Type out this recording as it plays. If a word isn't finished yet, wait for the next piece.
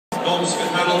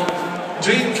Normsmith medal.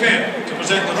 Dean Kemp to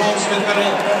present the Normsmith medal.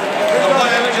 The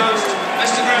player judged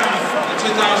Mr. Graham, the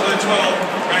 2012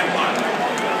 Grand Final.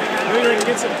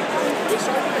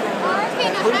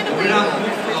 The winner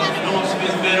of the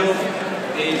Normsmith medal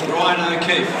is Ryan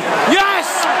O'Keefe. Yes!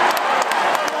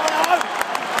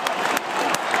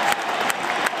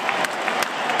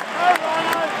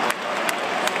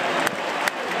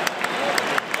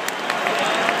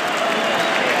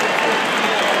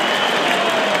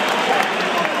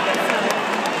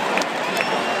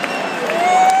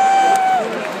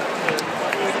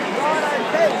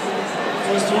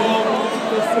 First of all,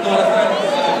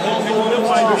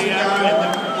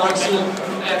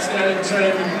 outstanding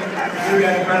team. We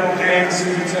had a battle hands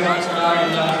who turn up today,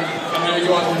 and I know you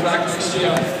guys will be back next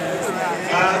year.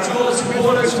 To all the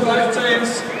supporters from both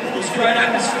teams, it was a great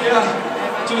atmosphere.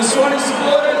 To the Sydneyswans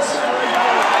supporters,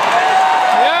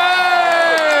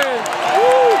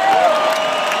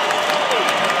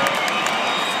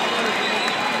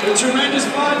 a tremendous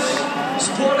bunch.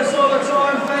 Support us all the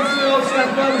time. Thanks to all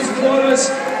South Melbourne supporters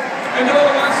and all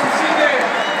the ones from Sydney.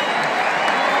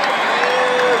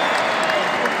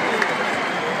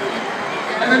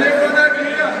 And then everyone over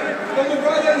here, all the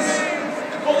brothers,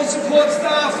 all the support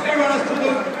staff, everyone has put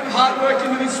the hard work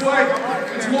into this week.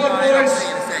 It's my boys,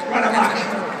 run amok.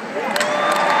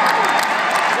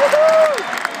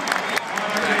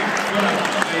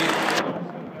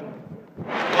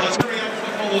 Well, it's very young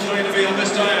football was going to be on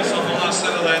this day, it's on the last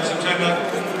Saturday in September,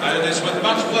 and it is with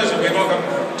much pleasure we welcome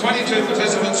 22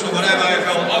 participants from the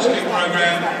AFL Osking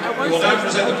program who will now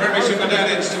present the premiership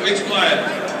medallions to each player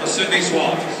of the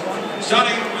Sydneyswans.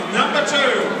 Starting with number 2,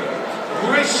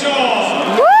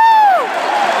 Shaw.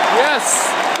 Yes!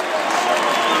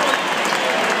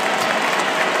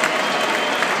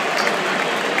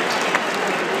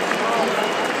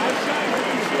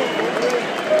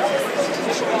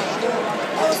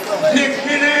 Nick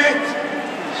Minute.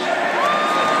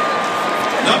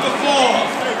 Number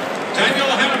 4,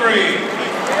 Daniel Hanbury.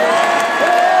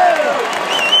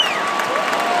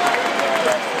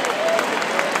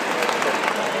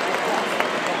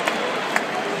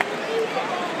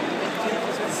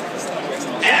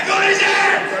 How good is it?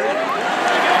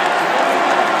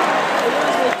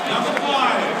 Number 5,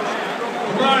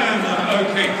 Ryan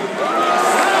O'Keefe.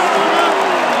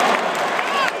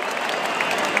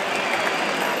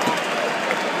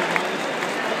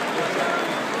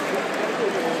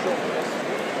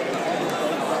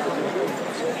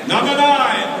 Number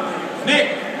 9, Nick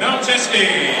Melcheski.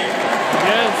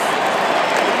 Yes!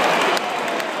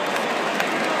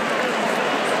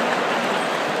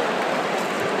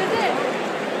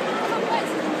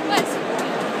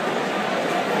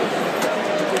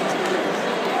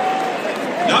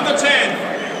 Number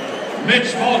 10,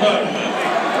 Mitch Morton.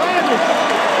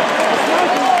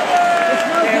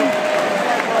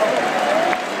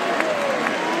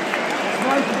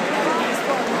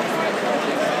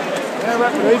 How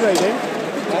rap would he be then?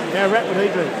 How rap would he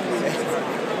be?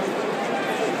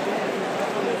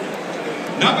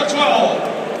 Number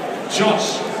 12, Josh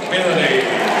Kennedy.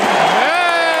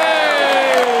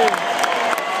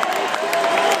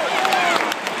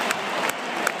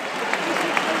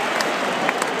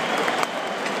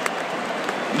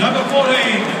 Number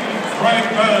 14, Craig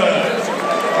Bird.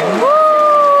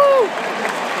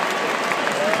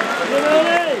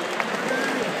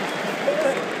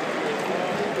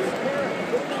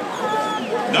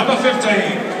 Number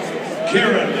 15,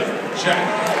 Kieran Jack.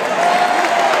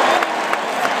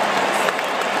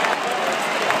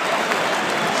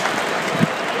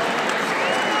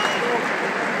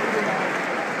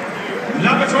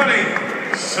 Number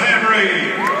 20, Sam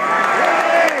Reed.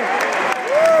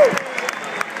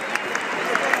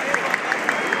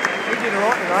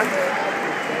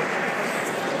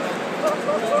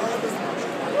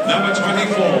 Number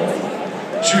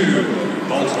 24, Jude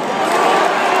Bolton.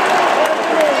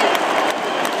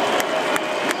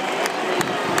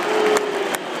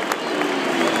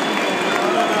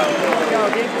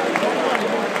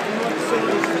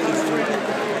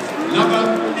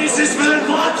 This is for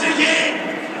once again.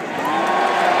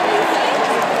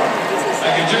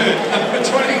 Thank you, Jude. Number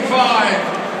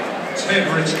 25, Ted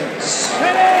Richards.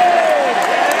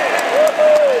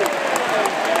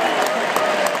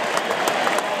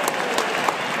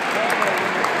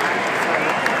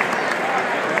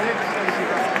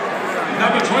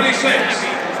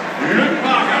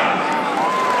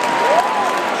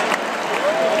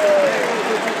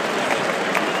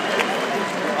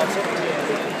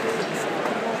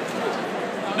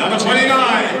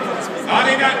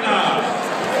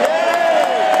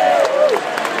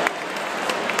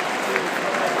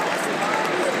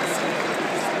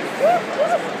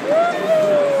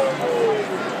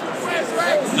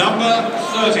 Number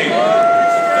 30,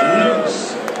 Lewis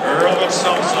Robert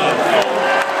Thompson.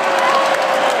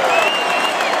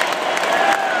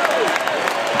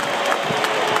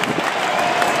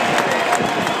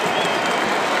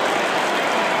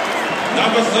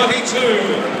 Number 32,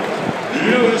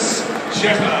 Lewis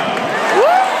Jetta.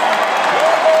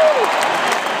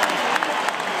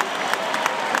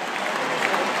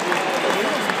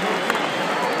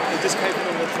 It just came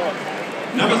from the top.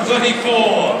 Number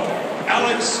 34,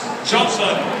 Alex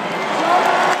Johnson.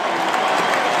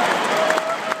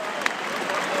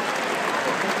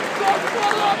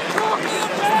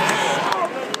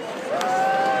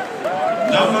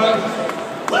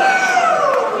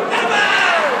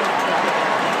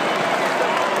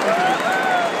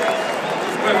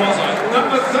 Where was I?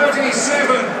 Number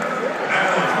 37,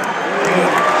 Alan.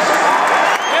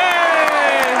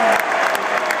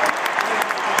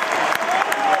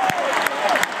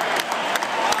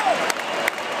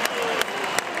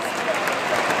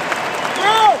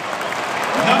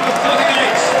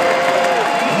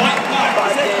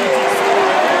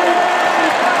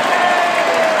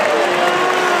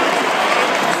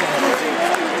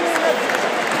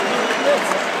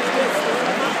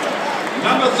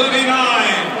 Number 39,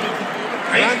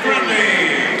 Pete Grundy.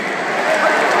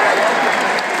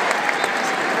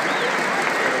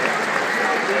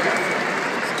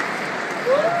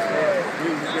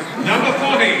 Number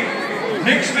 40,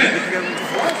 Nick Smith.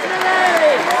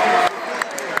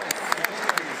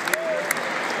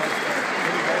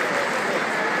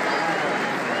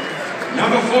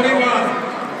 Number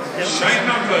 41, Shane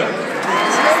Mumford.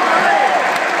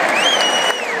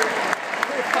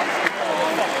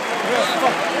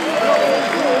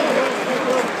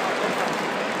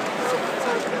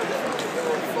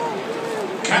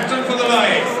 Captain for the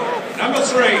lane, number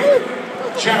 3,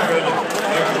 Jared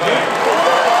McLean.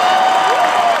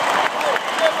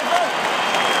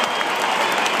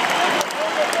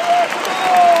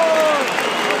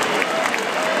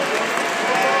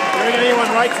 Do you reckon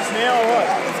anyone rates us now or what?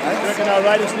 Do you reckon they'll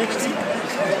rate us next year?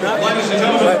 Ladies and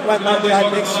gentlemen, please welcome the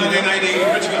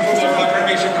 1980 Richmond Football Club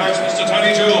Premiership coach, Mr.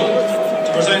 Tony Jewell,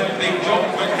 to present the John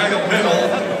McHale Medal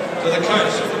to the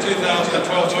coach of the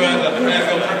 2012 tour of the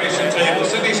AFL Premiership team, the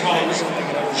Sydneyswans,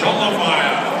 John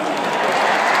Normsmith.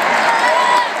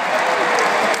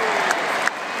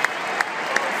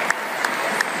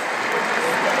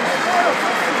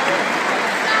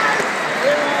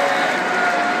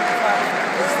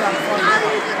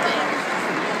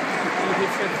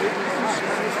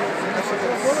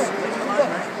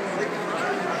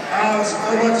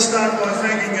 I'd like to start by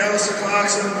thanking Alistair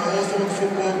Clarkson, the Hawthorn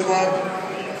Football Club,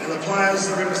 and the players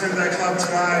that represent that club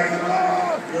today.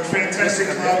 You're a fantastic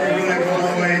club, we really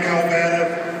admire the way you go about it.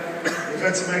 We've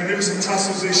had some magnificent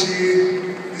tussles this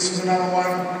year. This was another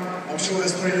one. I'm sure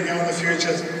there's plenty to go in the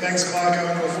future. Thanks, Clarko,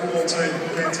 and the football team.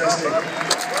 Fantastic.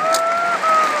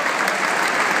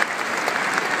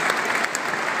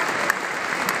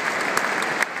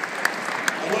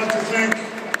 I'd like to thank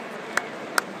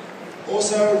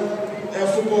also our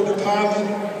football department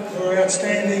for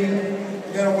outstanding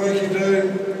amount of work you do.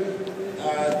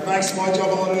 It makes my job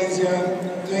a lot easier.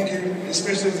 Thank you,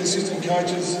 especially the assistant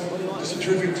coaches. It's a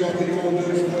terrific job that you all do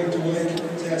from week to week.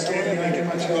 It's outstanding, making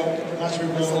my job much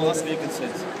more. I'd also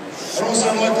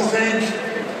like to thank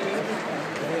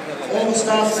all the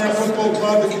staff in our football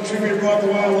club that contribute right the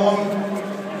way along,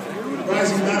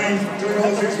 raising money, doing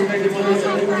all the things we need to do.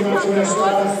 Thank you very much to our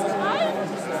staff.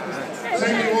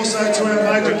 Thank you also to our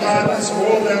major partners,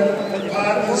 all our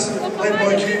partners, led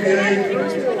by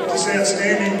QBE, just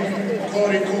outstanding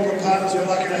quality corporate partners we're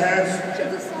lucky to have.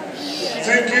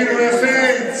 Thank you to our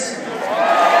fans.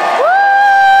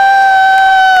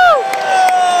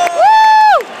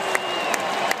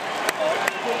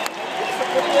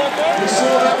 We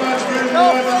saw that much red and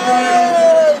white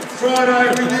on Friday.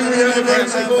 We knew we had a great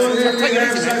support here we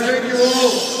have, so thank you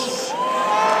all.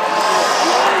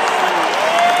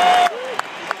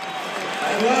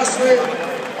 Lastly,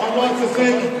 I'd like to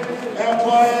thank our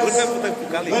players,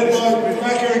 led by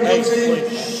Macca and Goodsey,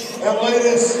 our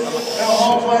leaders, our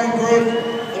whole playing group,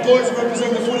 the boys that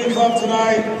represent the footy club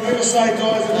today. Never say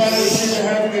guys that don't ever seem to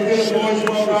have me. They're the boys,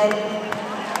 well done.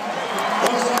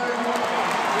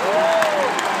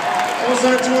 Also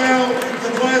to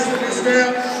the players that missed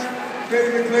out,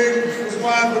 Peter McLean was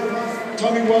one,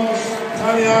 Tommy Walsh,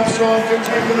 Tony Armstrong, 15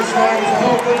 minutes late, there's a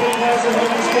whole group of players that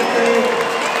helped us get there.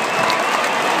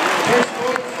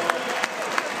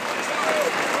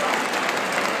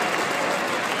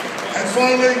 And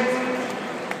finally,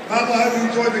 I hope you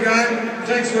enjoyed the game.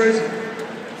 Thanks, Reece.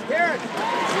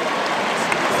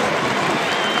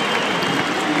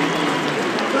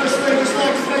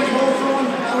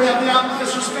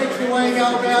 respect for the way you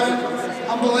go about it.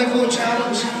 Unbelievable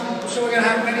challenge. I'm sure we're going to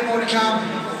have many more to come.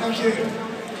 Thank you.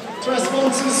 To our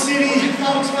sponsors, City,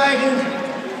 Volkswagen,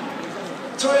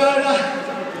 Toyota.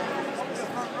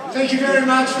 Thank you very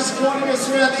much for supporting us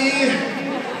throughout the year.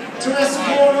 To our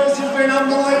supporters, you've been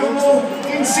unbelievable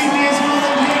in Sydney as well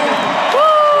as here.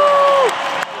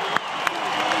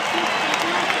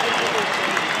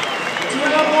 To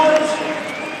our boys,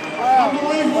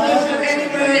 unbelievable effort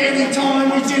anywhere, anytime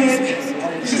we did it.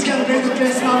 This is going to be the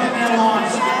best moment in our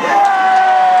lives.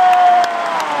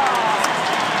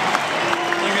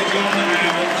 Look at John and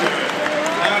Joe.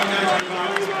 Now I'm going to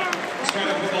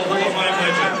Australian Football Hall of Fame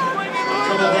legend,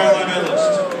 triple Brownlow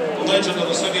medalist, the legend of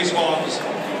the Sydneyswans,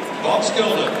 Bob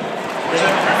Skilden,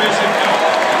 present the premiership cup.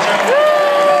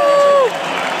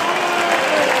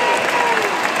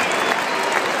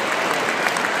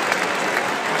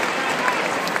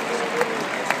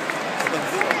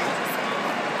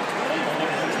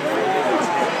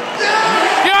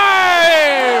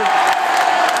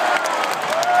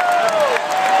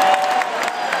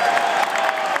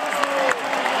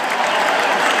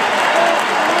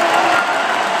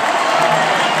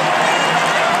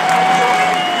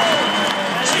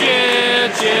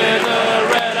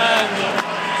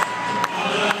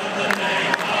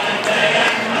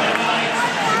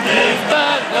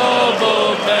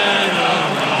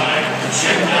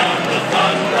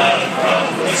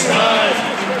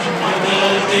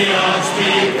 The odds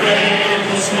be great.